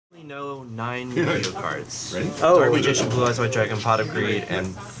know 9 Yu-Gi-Oh cards. Ready? Dark Magician, Blue Eyes White Dragon, Pot of Greed, and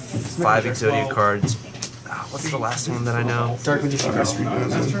 5 Exodia cards. What's the last one that I know? Dark Magician. Yeah.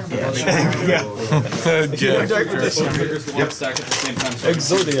 Yeah. Dark Magician. Yep. Stack at the same time.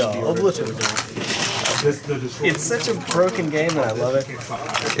 Exodia. It's such a broken game and I love it.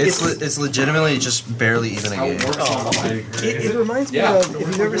 It's legitimately just barely even a game. It reminds me of, if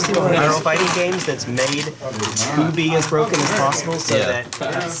you've ever seen one of those fighting games that's made to be as broken as possible so that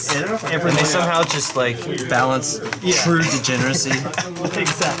And they somehow just like balance true degeneracy.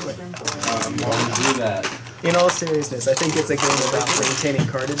 Exactly. Do that. In all seriousness, I think it's a game about maintaining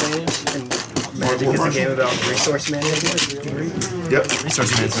card advantage, and Magic is a game about resource management. Yep.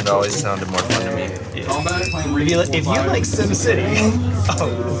 Resource management always sounded more fun to me. If you like SimCity,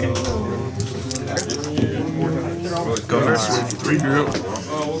 Go first.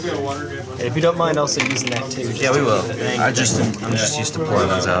 if you don't mind also using that too. Yeah, we will. I'm just used to pulling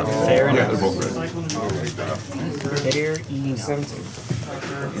those out. Fair Yeah, enough. they're both ready. Fair enough.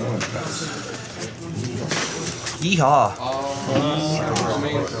 Yeehaw!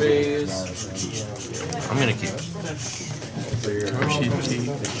 Main phase. I'm gonna keep.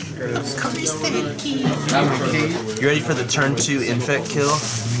 You ready for the turn 2 infect kill?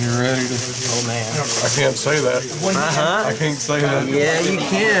 You're ready to. Oh man. I can't say that. Uh-huh. I can't say that. Yeah, you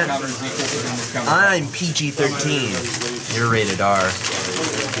can. I'm PG-13. You're rated R.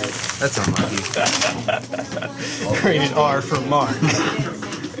 That's unlucky. Rated R for Mark.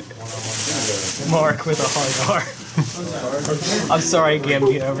 Mark with a hard R. I'm sorry,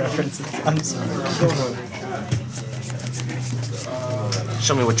 Gambino references. I'm sorry.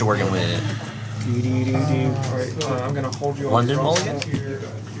 Show me what you're working with. I'm gonna hold you. London Mulligan?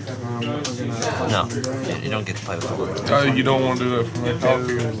 No, you don't get to play with the London. You don't want to do that for me.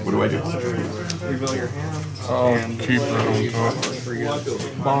 What do I do? Reveal your hand. I'll keep it on top. For your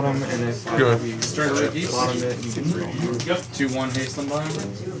bottom, and if Good. Start tricky. bottom it, you can remove. 2-1 haste them by.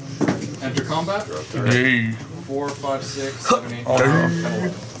 Enter combat. Yay. 4, 5, 6, 7, 8. Oh,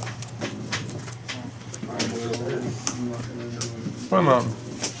 why not?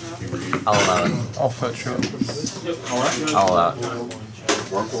 I'll allow it. I'll fetch you up. I'll allow it.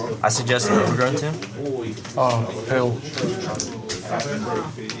 I suggest an overgrown too. Oh, hell.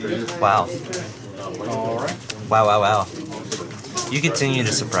 Wow. Alright. Wow. You continue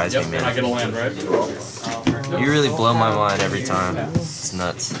to surprise me, I man. get a land, right? You really blow my mind every time. It's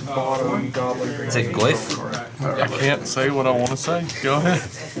nuts. Is it Goif? I can't say what I want to say. Go ahead.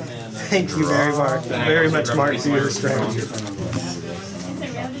 Thank you very much, Mark, for your restraint.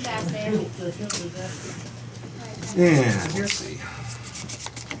 Yeah, let's see.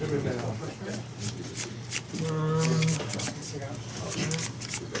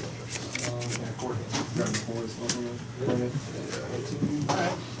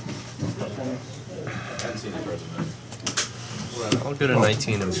 I'll go to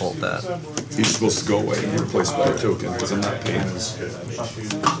 19 and bolt that. He's supposed to go away and be replaced by a token because I'm not paying his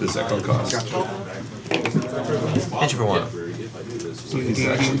echo cost. Hit you for 1.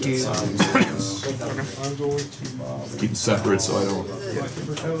 Keep them separate so I don't.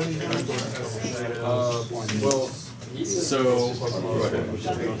 So.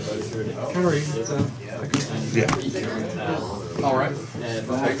 Yeah. Alright.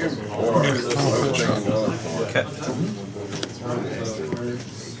 Okay.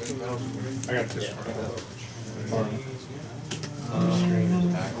 I got this.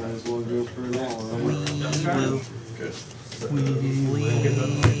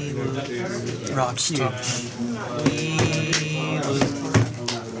 Rock stop.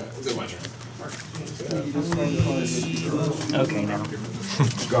 Okay, now.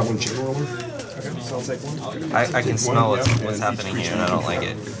 Goblin chicken roller. Okay, so I'll take one. I can smell what's happening here and I don't like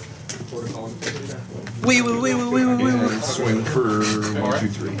it. Wee. Swing for 1, 2,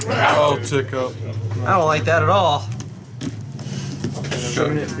 3. I'll tick up. I don't like that at all.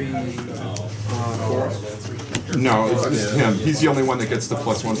 Shouldn't it be 4? No, it's him. He's the only one that gets the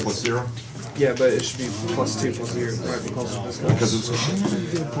 +1/+0. Yeah, but it should be +2/+0, right? Because of this guy. Because it's.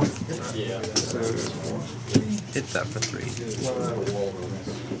 So it's 4. Hit that for 3.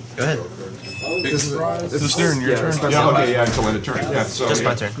 Go ahead. This is during your turn. Yeah, okay, yeah, until end of turn. Yeah, so. Just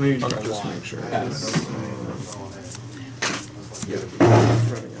my turn. Just make sure.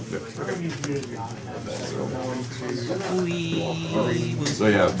 So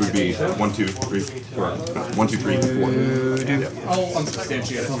yeah, it would be 1, 2, 3, 4. 1, 2, 3, 4. I'll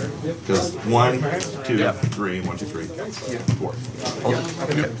unsubstantiate it. Because 1, 2, 3, 1, 2, 3, 4.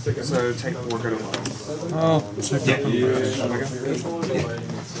 Okay. So take 4, go to 1. I'll tick up and pass.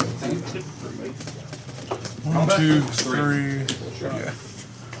 1, 2, 3. Yeah.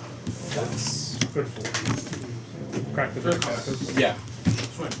 Good for. Crack the deck. Yeah.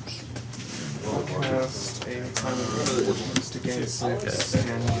 Cast a time of to gain 6 and go to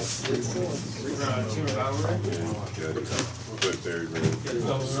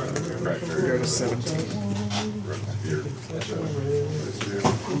 17.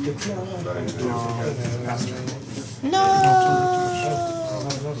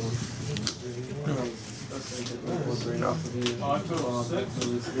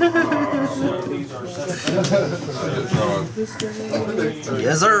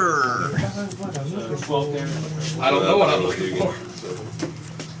 Yes, sir. I don't know what I'm looking for.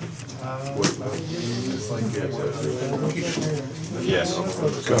 Yes.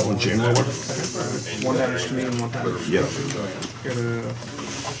 Got one chain roller? One damage to me and one damage. Yeah. Go to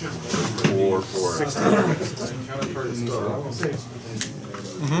 4. 16.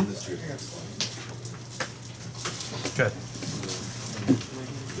 Good.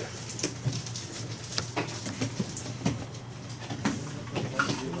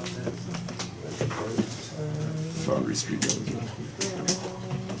 Foundry Street.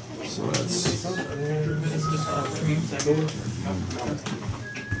 So that's.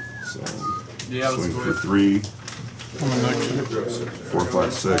 So Yeah, let's swing go for ahead. 3. 4,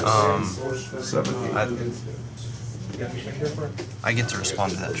 5, 6. 7, 8. I get to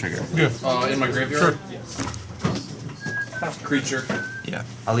respond to that trigger. Yeah. In my graveyard? Creature. Yeah,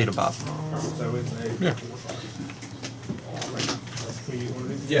 I'll eat a bop. Yeah.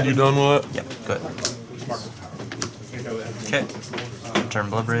 Yeah. You done with it? Yep, good. Okay. Turn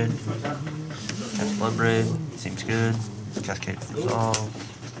Bloodbraid. Cast Bloodbraid. Seems good. Cascade Resolve.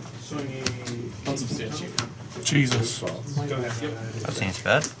 Unsubstantiated. Jesus. That seems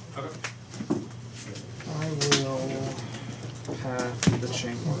bad. I will have the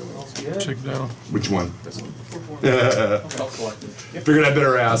chain. Check down. Which one? Self-selected. Figured I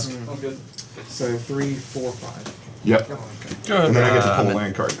better ask. I'm good. So 3, 4, 5. Yep. Go And then I ahead. get to pull a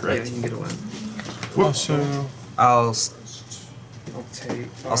land card, Yeah, correct? you can get a win. Also, I'll take.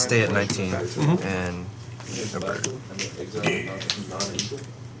 I'll stay at 5. 19 and a bird.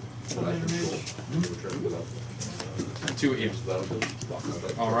 Two ears.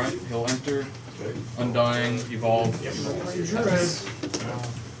 Alright, he'll enter. Undying, evolve.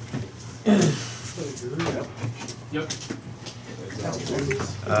 Yep.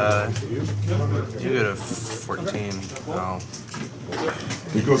 You go to 14. Oh,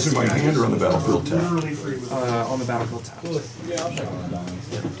 It goes in my hand or on the battlefield tab? On the battlefield tab.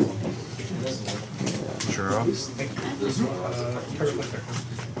 Churro.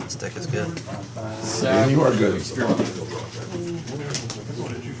 This deck is good. And you are good.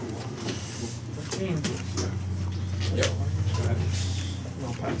 Yep.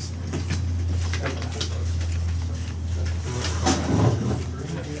 No pass.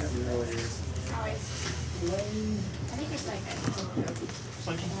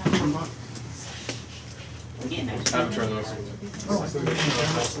 I haven't tried those.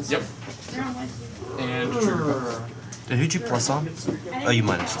 Yep. And trigger. Who'd you plus on? Oh, you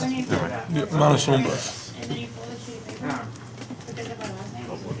minus. Never mind. yeah, minus on both.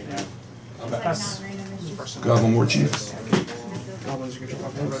 Goblin War Chief. Goblins, you can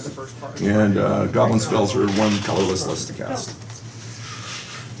drop in the first part. And goblin spells are 1 colorless less to cast.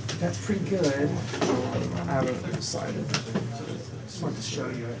 That's pretty good. I haven't decided. Just want to show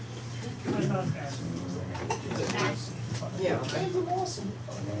you it. Yeah.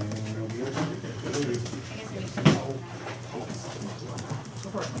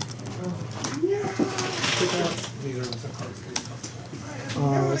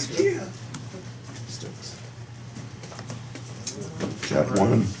 Chat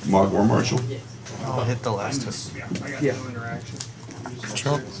 1, Mog War Marshal. I'll hit the last hook. Yeah. Interaction.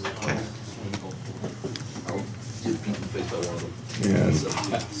 Chunk. Okay. And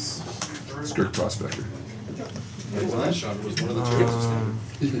Strict Prospector.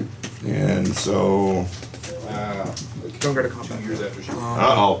 And so. Don't go to combat.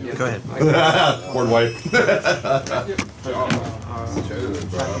 Uh-oh. Go ahead. Board wipe.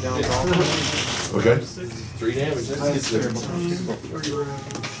 Okay. 3 damage.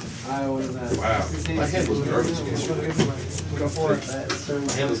 Wow. My head was garbage again. Go for it.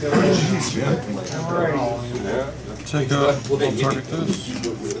 My hand was garbage. Take up. I'll target this.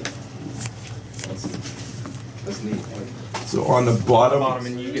 That's neat. So on the bottom, Bottom,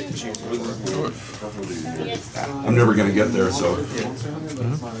 and you get to choose. I'm never going to get there, so.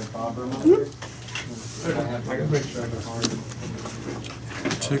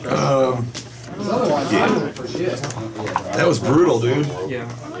 Take up. Yeah. That was brutal, dude. Yeah.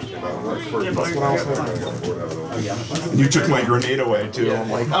 You took my grenade away too. I'm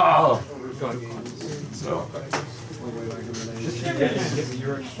like, oh. So.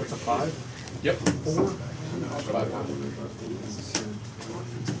 What's a 5? Yep. 4.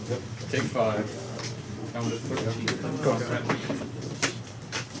 5. Take 5. Count it 13.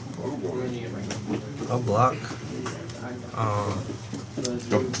 I'll block.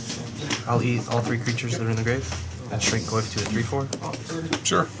 Go. I'll eat all 3 creatures that are in the grave and shrink Goyf to a 3/4.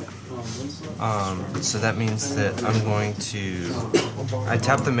 Sure. So that means that I'm going to. I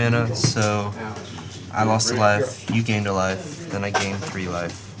tapped the mana, so I lost a life. You gained a life. Then I gained 3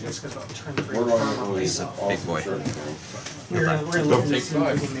 life. He's a big boy. Take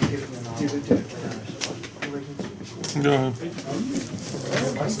 5. Go ahead.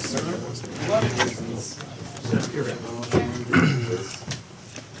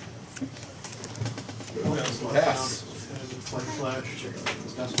 Pass.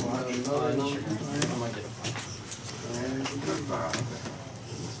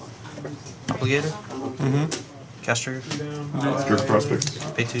 Obligator? Mm-hmm. Cast trigger? Jerk prospect.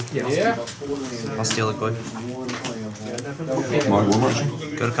 Pay 2. Yeah. I'll steal a Goyf. Log war march.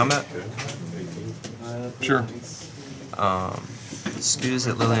 Go to combat. Sure. Scoos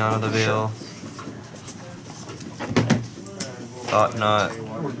at Liliana the Veil. Thought not.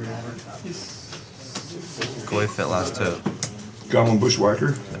 Goyf at last hope. Goblin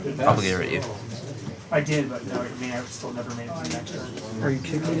bushwhacker. Obligator at you. I did, but no, I mean, I still never made it to the next turn. Are you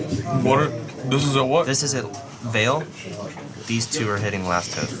kidding me? What? This is a what? This is at Veil. These 2 are hitting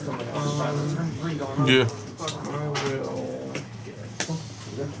last hope. Yeah.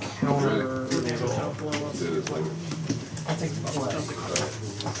 I'll take the play.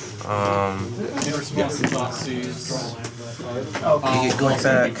 You get Goyf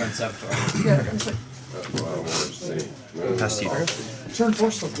back. Pass you. Turn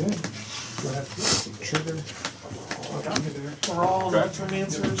 4 still good. Trigger. We're all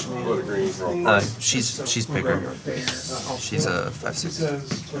Necromancers. She's bigger. She's a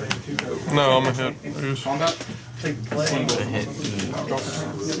 5/6. No, I'm a hit. Use. Combat. Take the play. I'm gonna hit you.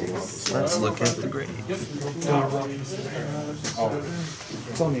 Let's look at the grade. It's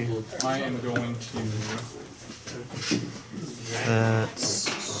on you. I am going to. That's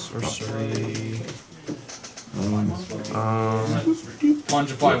sorcery.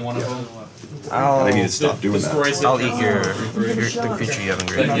 Plungify one of them. I'll I need to stop doing that. I'll eat the creature you have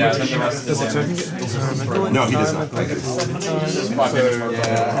engraved. Then, yeah, then the rest is No, he does not. 5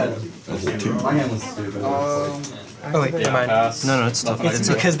 damage. Oh wait, never mind. Pass. No, it's still It's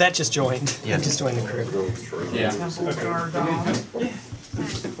because that just joined. Yeah. It just joined the crew. Yeah.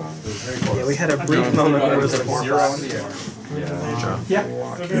 Yeah, we had a brief moment where it was a 4/5. Yeah.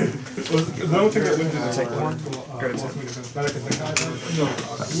 The only thing that we did to take one.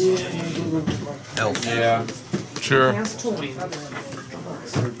 Elf. Yeah. Sure.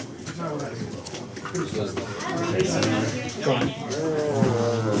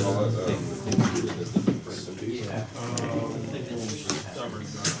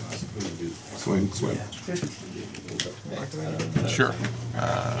 Swing, swing. Sure.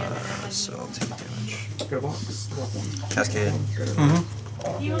 So I'll take damage. Go box. Cascade. Mm-hmm.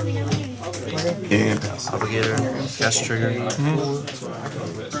 And pass. Obligator. Cast trigger.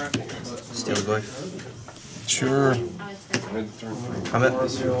 Steal the Goyf. Sure. Combat.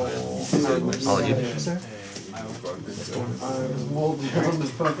 I'll let you.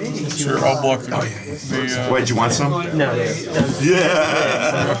 Sure, I'll block the Wait, did you want some? No,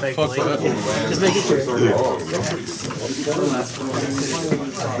 Yeah! fuck that. just make it sure.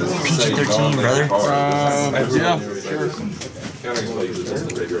 PG-13, brother. Yeah,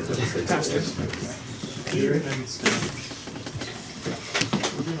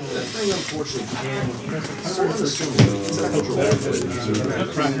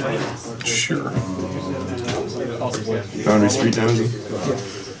 sure. Sure. Foundry Street Downsy.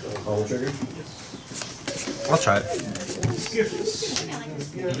 I'll try it.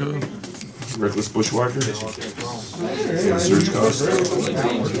 Good. Reckless Bushwhacker. Surge cost.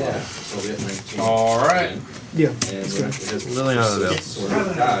 Alright. Yeah. Liliana the Veil.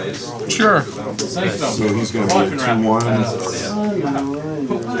 Sure. So he's going to be a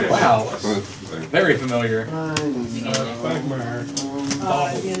 2/1. Wow. Very familiar.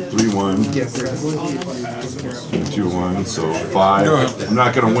 3/1. 2/1. So 5. I'm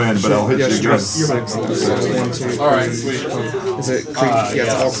not going to win, but I'll hit you again. Alright, sweet. Is it creek? Yeah,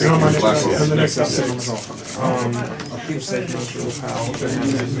 it's all creek. Black And the next Hole. step. You're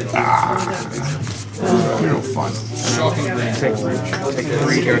no fun. Shocking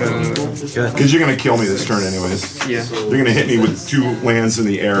green. Because you're gonna kill me this turn anyways. Yeah. You're gonna hit me with 2 lands in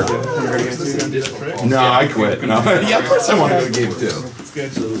the air. No, I quit. No. Yeah, of course I want to go to game 2.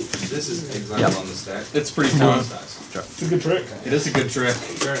 This is exile on the stack. It's pretty fun. It's a good trick. It is a good trick.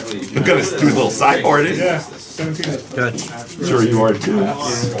 Apparently, I'm gonna do a little sideboarding. Yeah. 17. Good. Sure you are too.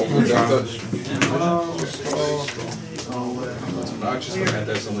 obnoxious when I had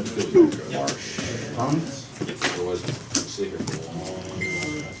to have so much good. Otherwise, I'm sleeping for a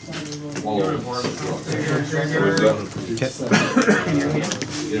long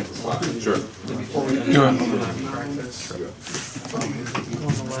Sure.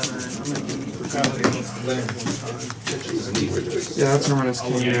 Yeah, that's Norman's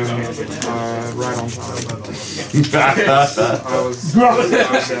King, right on time.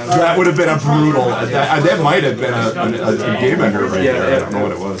 That would have been a brutal. That might have been a game ender right there. I don't know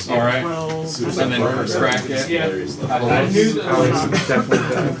what it was. All right. And then crack it. I was definitely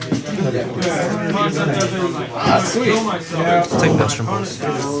Sweet. Take Maelstrom Pulse.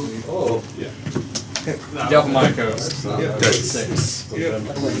 Delta my coast. Good. 6.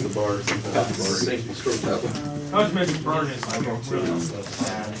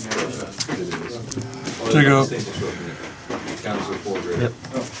 Take up. Yep.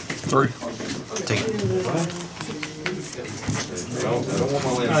 3. Take it.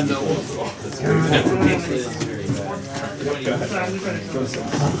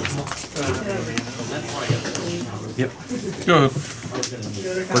 Yep. Go ahead.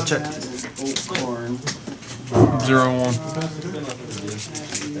 Let's check. 0-1.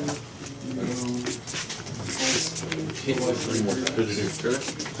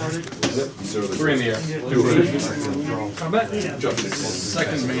 Three in the air.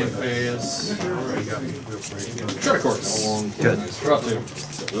 Second main phase. Short of course. Good. Draw 2.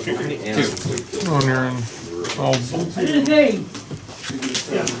 2. On your end. I'll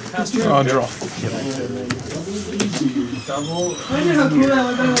draw. So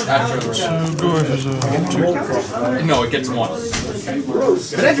go ahead as a 2. No, it gets 1.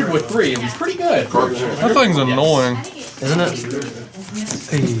 It entered with 3. It was pretty good. That thing's annoying. Isn't it?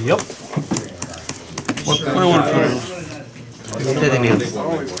 Yep. What would it put? Hitting you.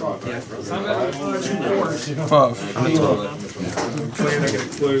 5. I'm at 12.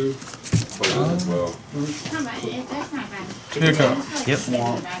 Pick up. Yep.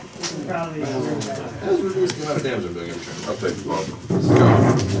 I'll take the ball.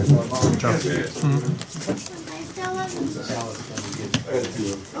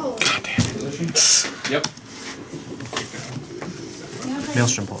 Yep.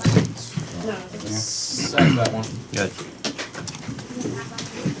 Maelstrom Pulse. Sack that one. Good.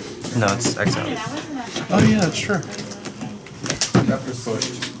 No, it's exile. Oh yeah, that's true. Chapter's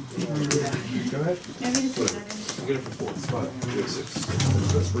pushed.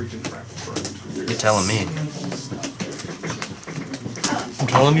 You're telling me. I'm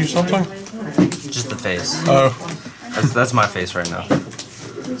telling you something? Just the face. Oh. That's my face right now.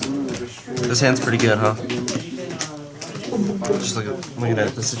 This hand's pretty good, huh? Just look at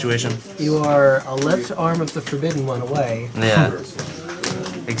the situation. You are a left arm of the Forbidden One away. Yeah.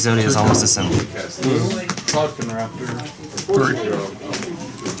 Exodia is almost assembled. Falcon Raptor. 3.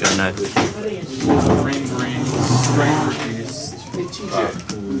 Good night. Green, Stranger Beast. I'll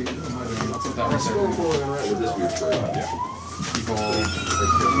put that right there.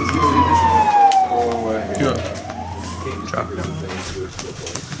 Good. Drop.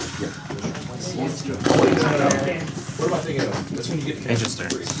 Ancient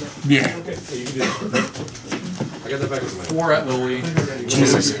Stern. Yeah. I got that back with 4 at Lily.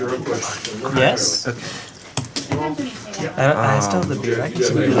 Jesus. Yes? Okay. I still have the beard. I can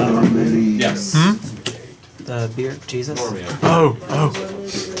see the Yes. The beard. Jesus. Oh.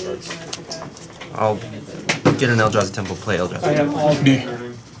 I'll get an Eldrazi Temple, play Eldrazi. Yeah.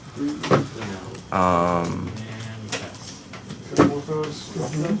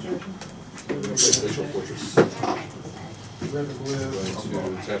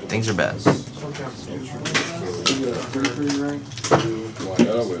 Things are bad.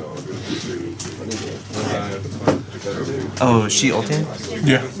 Oh, she ulting?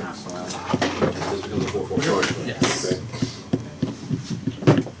 Yeah. Yes.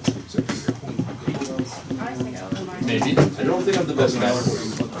 Maybe. I don't think I'm the best master.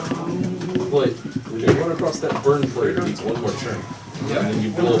 But when you run across that burn player, it needs one more turn. Yeah. And then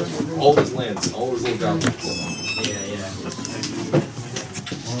you blow all his lands, all his little goblins.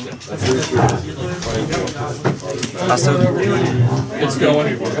 Also, It's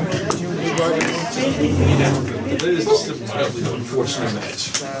going. It is just a mildly unfortunate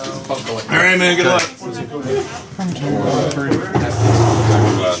match. Alright, man, good luck.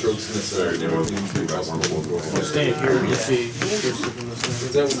 Strokes necessary. Stay here if he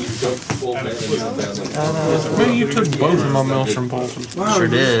Is that when you dump full damage? Man, you took both of my Maelstrom bolts. Sure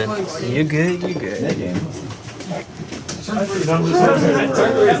did. You good? You good? That's kind of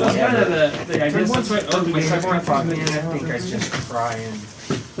the I guess that's what my second one thought, man. I think I just try and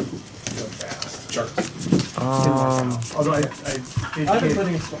go fast. Although I did get...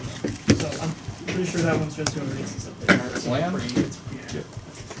 So I'm pretty sure that one's just going to release something.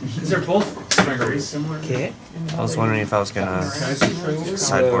 Because they're both very similar. Okay. I was wondering if I was gonna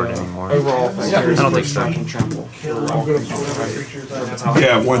sideboard anymore. I Yeah. don't think so.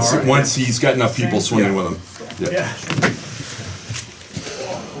 Yeah, once he's got enough people swimming with him. Yeah.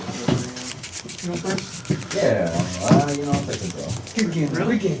 Yeah, you know, I'll take it though. Good games.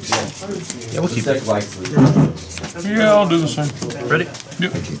 Really games. Yeah, we'll keep it. Yeah, I'll do the same. Ready?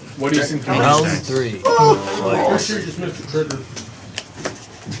 Yep. What do you think? Round 3. just missed the trigger.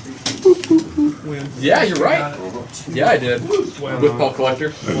 Yeah, you're right. Yeah, I did. With Pulp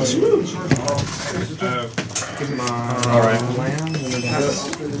Collector. Alright.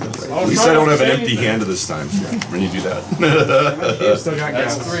 At least I don't have an empty hand this time when you do that. Still got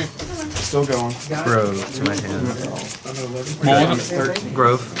gas. Still going. Grove to my hand. What was it?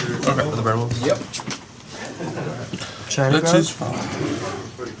 Grove. Okay. For the Brambles. Yep. China That's his fault.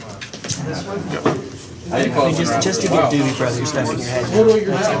 just to get Doobie Brothers stuff in your head.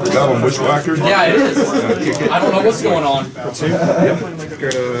 Got one bushwhacker? Yeah, it is. I don't know what's going on.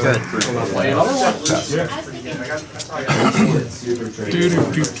 Good. Play another one.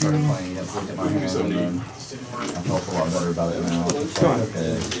 I felt a lot better about it now.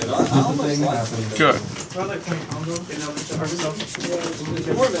 Good.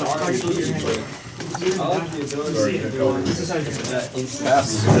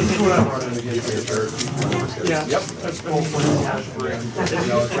 Yeah. Yep. That's both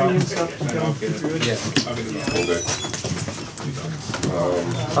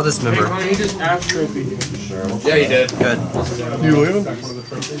I'll dismember. He just asked trophy. Yeah, he did. Good. You leaving?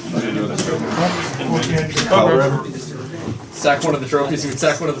 Sack one of the trophies and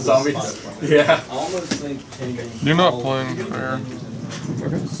sack one of the zombies. Yeah. You're not playing fair.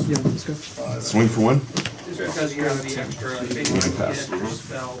 Swing for one? Because you have the extra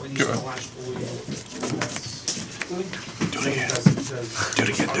spell when you slash blue. Do it again. Do it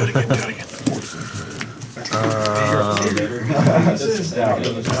again. Do it again. Do it again.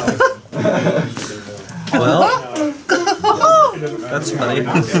 Well, that's funny.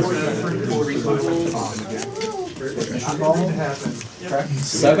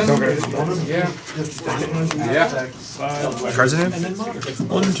 Seven? Yeah. Yeah. Cards in hand?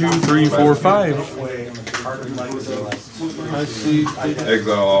 1, 2, 3, 4, 5. I see.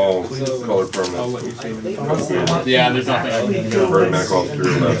 Exile all color permanent. Yeah, there's nothing. Burn mana calls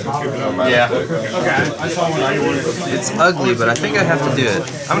through left. Yeah. I saw one I ordered. It's ugly, but I think I have to do it.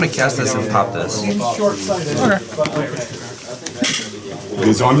 I'm gonna cast this and pop this.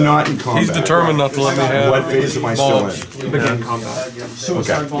 Because I'm not in combat. He's determined not to let me have. What phase am I still in? Begin combat.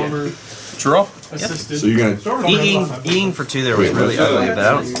 Suicide bomber. Draw? Assisted. So you're gonna Eating for 2 there was really ugly, but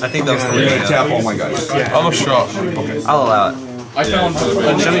I think that was the you're way gonna to tap go. all my guys. I'm a shot. I'll allow it. I found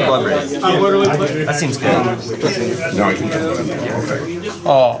Show me Blood Raid. That seems good. No, I can do that. Okay.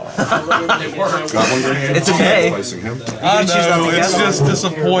 Oh. Got one grenade. It's okay. Placing him. I know, it's just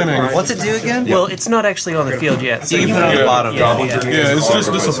disappointing. What's it do again? Well, it's not actually on the field yet, so You you can put it on the bottom. Yeah, it's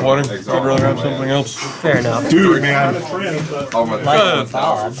just disappointing. I'd rather have something else. fair enough. Dude, man, Like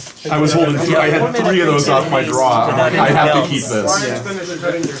Bob. I was holding. I had 3 of those off my draw. I have to keep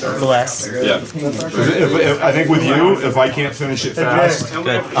this. Bless. Yeah. If, I think with you, if I can't finish it fast, I'm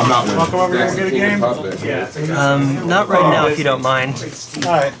not winning. Come over here and get a game? Not right now, if you don't mind.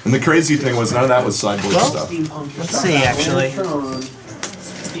 And the crazy thing was none of that was sideboard stuff. Let's see, actually.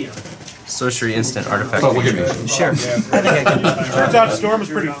 Sorcery instant artifact. But look at me. Sure. I think I can. Turns out Storm is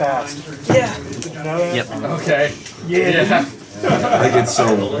pretty fast. Yeah. Yep. Okay. Yeah. I think it's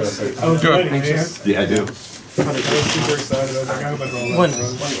so. Good. Yeah, I do. Super excited. I was like, I hope I draw One.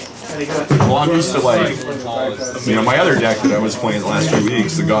 Well, I'm used to like, my other deck that I was playing the last few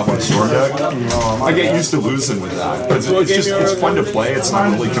weeks, the Goblin Storm deck. I get used to losing with that, but it's fun to play. It's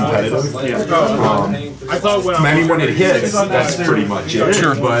not really competitive. I thought When it hits, that's pretty much it.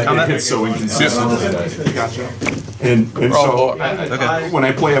 Sure. But it hits so inconsistently that. Gotcha. And so when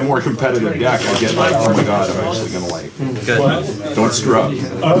I play a more competitive deck, I get like, oh my god, I'm actually gonna like. Good. Don't screw up.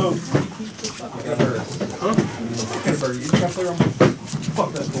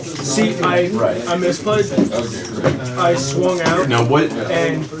 See, I misplayed. I swung out. Now what?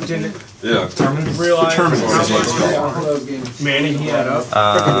 And didn't Terminus realize how is much mana he had up.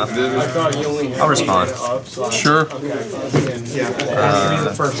 I thought he only had I'll respond. up, so Sure.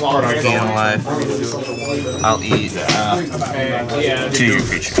 The first part I Gain life. I'll eat and 2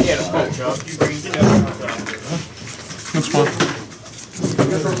 creatures. he had a punch up. That's fine.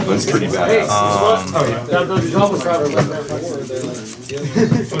 That's pretty bad. I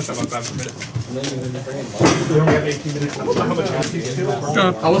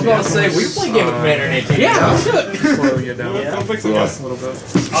was about to say, we play Game of Commander in 18. Yeah, let's do it. Slow you down. Don't fix the gas a little bit.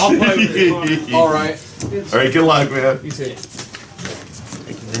 I'll play with it. Alright. Alright, good luck, man. You too.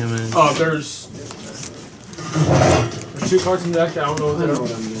 Damage. Oh, there's 2 cards in the deck. I don't know what they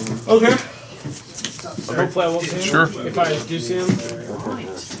are. Okay. Hopefully I won't see him. Sure. If I do see him,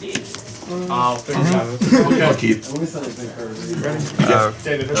 I'll figure it out. Okay. I'll keep.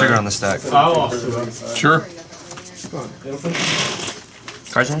 Trigger on the stack. I lost to him. Sure.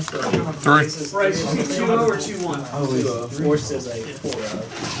 Cards in? 3. Right, 2-0 or 2-1? Force says I 4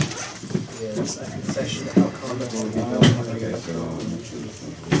 Yes, I can session the hell combat.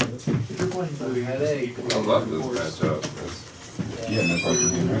 I love this matchup. Yeah, no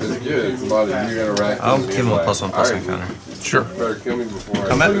problem. It's good. It's a lot of you interacting. I'll give him a +1/+1 counter. Sure. Better kill me before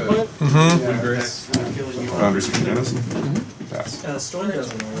Come I in. do it. Founders of Genesis? Pass. Storm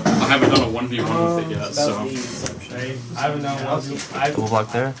doesn't know. I haven't done a 1v1 with it yet, so. I haven't done one. Double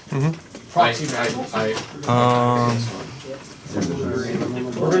block there. Proxy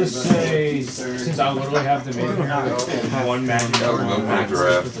We're gonna say, since I literally have the main one magic That was no good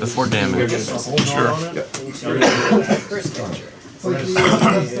draft. The 4 damage. Sure.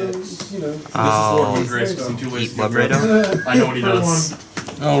 I'll eat Blood Rado. I know what he does.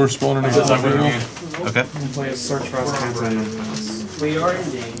 I'll respond in a second. Okay. Play a search for us. We are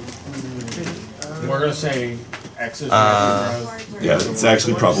in game. We're gonna say X is Yeah, it's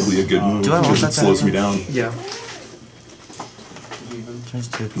actually probably a good move Do I want because it that slows me down. Yeah.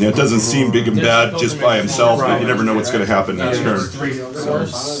 Yeah, it doesn't seem big and bad just by himself, but you never know what's going to happen next turn.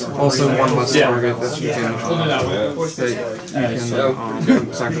 Also, one less target that you can, We'll do that one.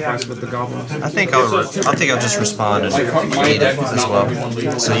 sacrifice with the goblins. I think I'll just respond and eat it as well.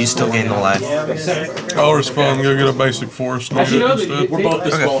 So you still gain the life. I'll respond. Go get a basic forest. And Actually, eat no, it instead. We're both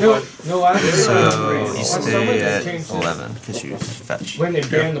disqualified. So you stay at 11 because you fetch. When they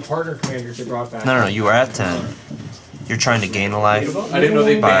banned the partner commanders, they brought back. No, you were at 10. You're trying to gain a life I didn't know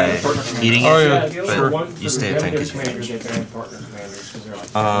they by banned the partner commander. eating it, Oh, yeah, but you stay at 10 because you fetch. They banned partner commanders because they're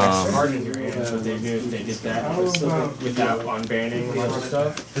like, hard in your hands, but they knew they did that without unbanning a bunch of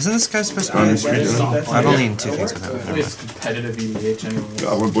stuff. Isn't this guy supposed to be? I've only eaten 2 things with him. Never It's mind. competitive EDH anyway.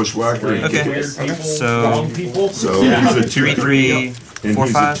 Goblin Bushwhacker. Okay. Wrong people. So he's a 3/3, and 4/5.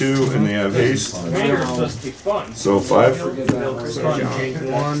 he's a 2, and they have haste. Commanders supposed to be fun. So 5.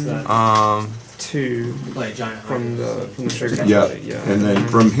 One, 2 Play a giant from the trigger. Yeah, and then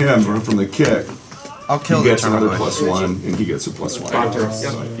from him, from the kick, I'll kill he the gets another Terminal. +1, and he gets a +1. Yep,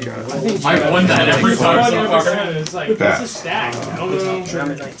 you got it. I've won that every time so far. It's like, it's a stack. I don't know.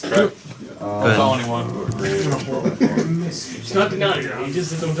 I'm at 19. Don't tell anyone. It's not denying it. You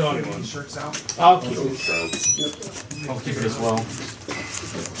just don't tell anyone. I'll keep it. I'll keep it as well.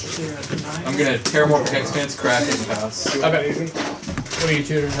 I'm gonna Terramorphic Expanse, crack, and pass. Okay. What are you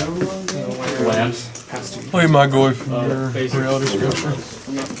tutoring? Land. Play my goy from your reality scripture.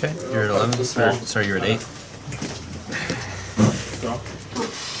 Okay, you're at 11. Sorry, you're at 8.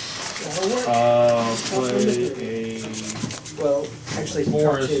 Play a. Well, actually,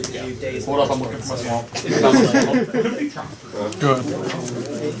 Four talk to is- you days. Hold up, I'm looking for my swamp. Good. You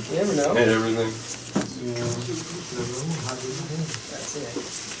never know. And everything. That's it.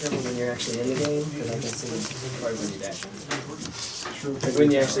 Never when you're actually in the game, because I can see cards when you back. Like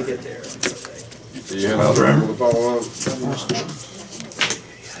when you actually get there. It's okay. So you have out there with the follow up.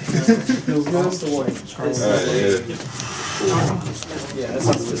 That's the one. Yeah, that's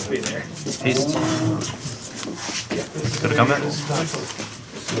not supposed to be there. Haste. Gonna come back?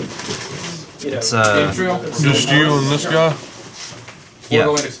 You know, It's Game trail. Just you and this guy? We're yeah.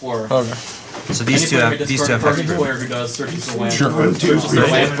 going Explorer. Okay. So these two have target extra. player who does searches the land. Sure. Searches their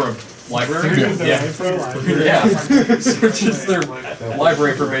land for a library? Yeah. Searches their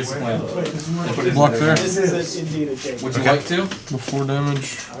library for basic land. And put it in Block their there. hand. this is indeed a change. Would you like to? Before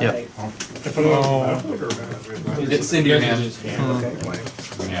damage. Yep. Oh, It's into your hand.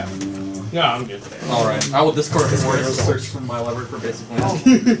 Yeah, I'm good. Alright. I will discard a forest to search for my library for basic land.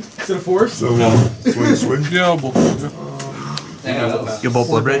 Is it a force? So, swing. yeah, we'll take it. You bolt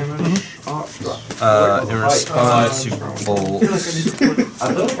Bloodbraid? In response to bolt. I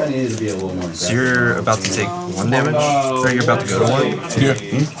feel like I needed to be a little more. So you're about to take 1 damage? Or you're about to go to 1? Yeah.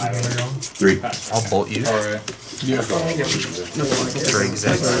 3. I'll bolt you. Yeah. For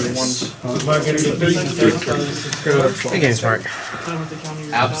exactly. Good game, Smart.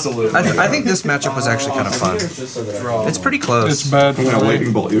 Absolutely. I think this matchup was actually kind of fun. It's pretty close. It's bad. I'm gonna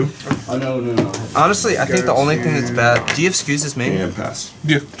lightning bolt you. Oh, no. Honestly, I think the only thing that's bad. Do you have skews as main? And pass.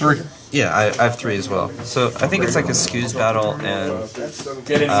 Yeah, 3. Yeah, I have 3 as well. So I think it's like a skews battle, and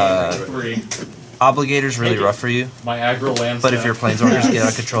Get in the 3. Obligator's really rough for you. My aggro lands. But if your planeswalkers get out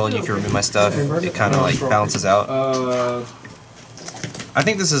of control and you can remove my stuff, it kind of like balances out. I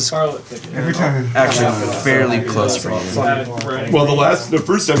think this is actually fairly close for you. Well, the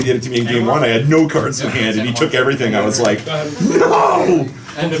first time he did it to me in game 1, I had no cards in hand, and he took everything. I was like, no!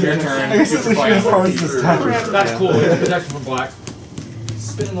 End of your turn. That's cool. Protect from black.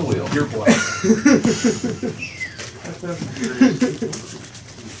 Spinning the wheel. You're black.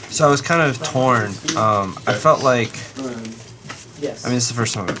 So I was kind of torn. I felt like, I mean, this is the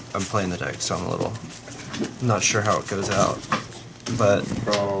first time I'm playing the deck, so I'm a little not sure how it goes out. But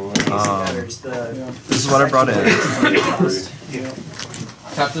this is what I brought in.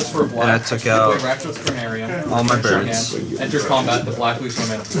 Tap this for black. And I took out Rakdos Carnarium. all my birds. Enter combat. The black lose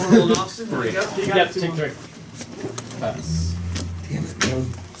momentum. 3. Yep, take 3. Pass.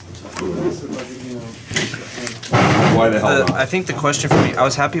 Why the hell not? I think the question for me, I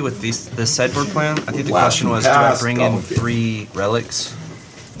was happy with this sideboard plan. I think the question was, do I bring in 3 relics?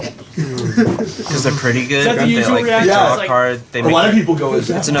 Because they're pretty good. Is that the They usual like reaction? draw a Like- card. They A lot of make people go,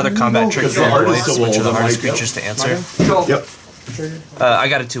 it's another combat trick Because for the art is voice, so which are old, the I'm hardest like, creatures to answer. Yep. I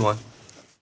got a 2-1.